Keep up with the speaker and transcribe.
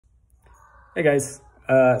Hey guys,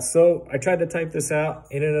 so I tried to type this out.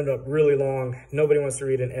 It ended up really long. Nobody wants to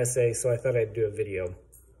read an essay, so I thought I'd do a video.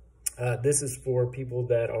 This is for people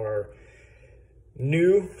that are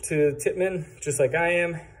new to Tippmann, just like I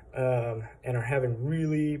am, and are having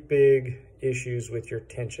really big issues with your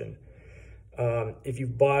tension. If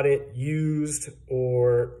you've bought it used,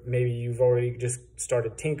 or maybe you've already just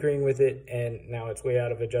started tinkering with it and now it's way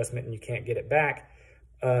out of adjustment and you can't get it back,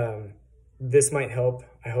 this might help,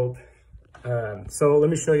 I hope. So let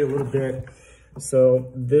me show you a little bit.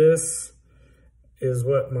 So this is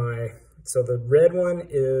what so the red one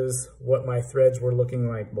is what my threads were looking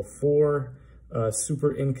like before.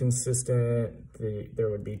 Super inconsistent. There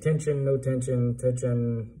would be tension, no tension,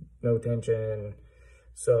 tension, no tension.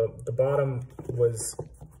 So the bottom was,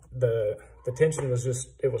 the tension was just,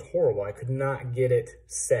 it was horrible. I could not get it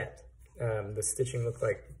set. The stitching looked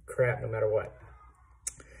like crap no matter what.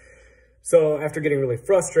 So after getting really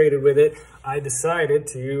frustrated with it, I decided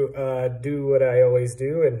to do what I always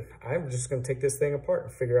do, and I'm just gonna take this thing apart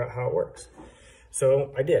and figure out how it works.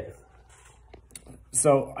 So I did.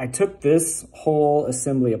 So I took this whole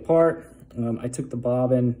assembly apart. I took the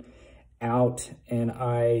bobbin out and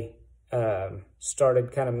I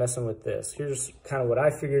started kind of messing with this. Here's kind of what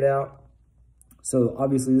I figured out. So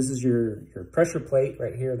obviously this is your pressure plate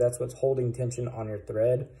right here. That's what's holding tension on your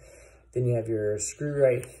thread. Then you have your screw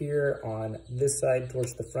right here on this side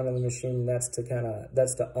towards the front of the machine. That's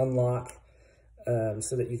to unlock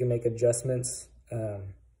so that you can make adjustments.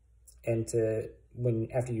 And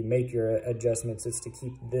after you make your adjustments, it's to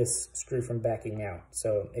keep this screw from backing out.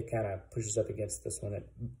 So it kind of pushes up against this one. It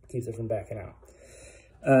keeps it from backing out.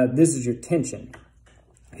 This is your tension.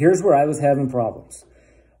 Here's where I was having problems.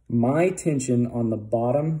 My tension on the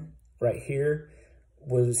bottom right here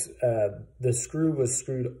was, the screw was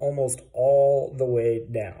screwed almost all the way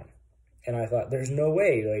down. And I thought, there's no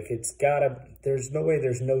way, like there's no way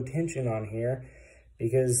there's no tension on here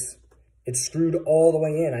because it's screwed all the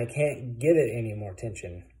way in. I can't get it any more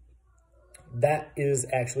tension. That is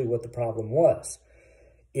actually what the problem was.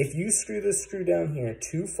 If you screw this screw down here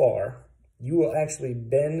too far, you will actually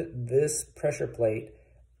bend this pressure plate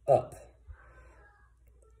up.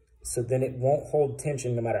 So then it won't hold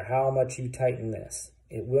tension no matter how much you tighten this.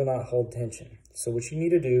 It will not hold tension. So what you need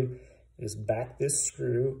to do is back this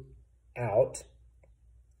screw out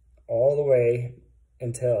all the way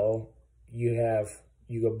until you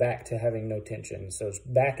go back to having no tension. So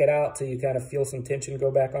just back it out till you kind of feel some tension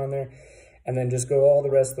go back on there, and then just go all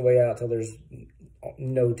the rest of the way out till there's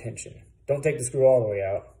no tension. Don't take the screw all the way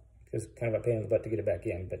out because it's kind of a pain in the butt to get it back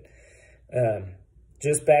in, but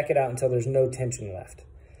just back it out until there's no tension left.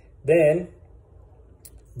 Then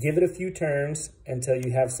give it a few turns until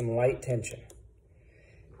you have some light tension.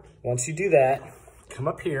 Once you do that, come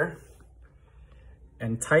up here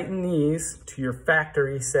and tighten these to your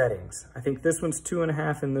factory settings. I think this one's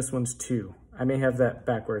 2.5 and this one's 2. I may have that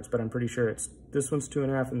backwards, but I'm pretty sure this one's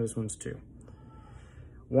 2.5 and this one's 2.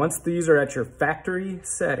 Once these are at your factory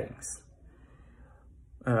settings,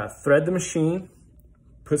 thread the machine,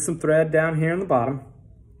 put some thread down here on the bottom,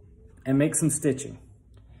 and make some stitching.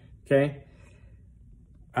 Okay,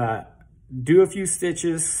 do a few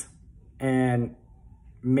stitches and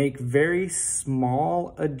make very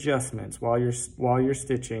small adjustments while you're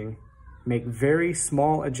stitching. Make very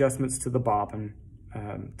small adjustments to the bobbin,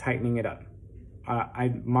 tightening it up.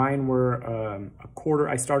 Mine were a quarter.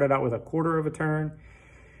 I started out with a quarter of a turn,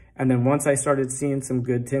 and then once I started seeing some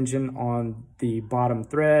good tension on the bottom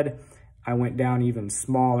thread, I went down even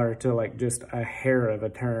smaller to like just a hair of a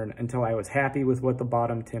turn until I was happy with what the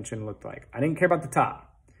bottom tension looked like. I didn't care about the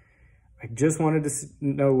top. I just wanted to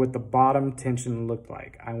know what the bottom tension looked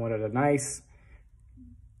like. I wanted a nice,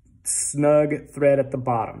 snug thread at the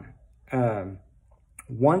bottom.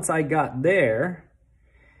 Once I got there,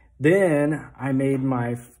 then I made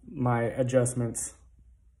my adjustments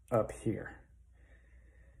up here.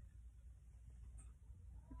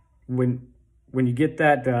 When you get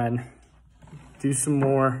that done, do some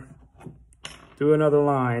more, do another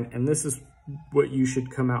line, and this is what you should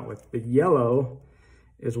come out with. The yellow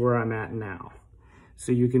is where I'm at now.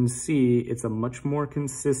 So you can see it's a much more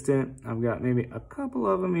consistent, I've got maybe a couple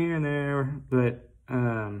of them here and there, but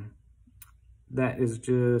that is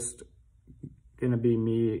just gonna be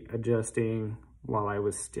me adjusting while I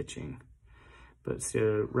was stitching. But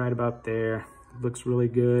so right about there, looks really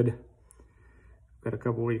good. Got a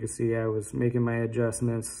couple where you can see I was making my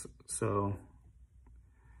adjustments, so.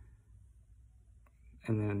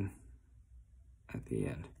 And then at the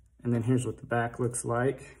end. And then here's what the back looks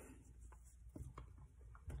like.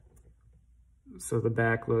 So the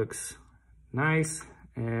back looks nice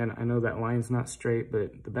And I know that line's not straight,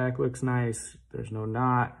 but the back looks nice. There's no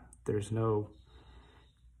knot. There's no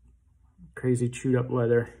crazy chewed up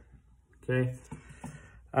leather. Okay.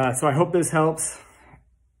 So I hope this helps.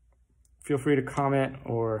 Feel free to comment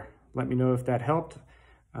or let me know if that helped.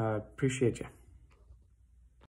 Appreciate you.